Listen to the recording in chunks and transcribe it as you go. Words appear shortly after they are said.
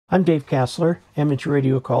I'm Dave Casler, amateur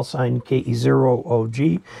radio call sign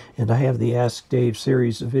KE0OG, and I have the Ask Dave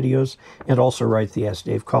series of videos and also write the Ask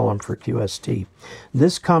Dave column for QST.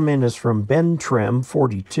 This comment is from Ben Trim,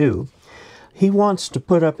 42. He wants to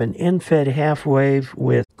put up an end-fed half wave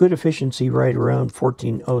with good efficiency right around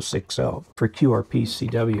 14060 for QRP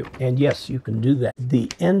CW. And yes, you can do that.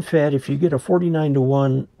 The end-fed, if you get a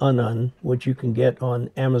 49-to-1 unun, which you can get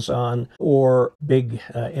on Amazon or big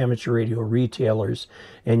amateur radio retailers,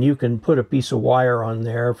 and you can put a piece of wire on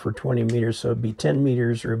there for 20 meters, so it'd be 10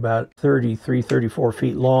 meters or about 33, 34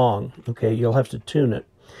 feet long. Okay, you'll have to tune it,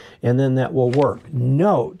 and then that will work.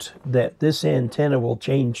 Note that this antenna will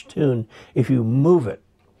change tune if you move it,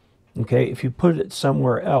 okay, if you put it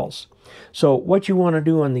somewhere else. So what you want to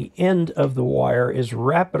do on the end of the wire is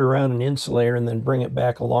wrap it around an insulator and then bring it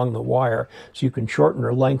back along the wire so you can shorten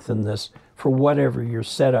or lengthen this for whatever your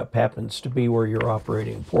setup happens to be where you're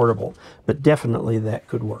operating portable. But definitely that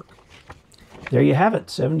could work. There you have it,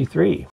 73.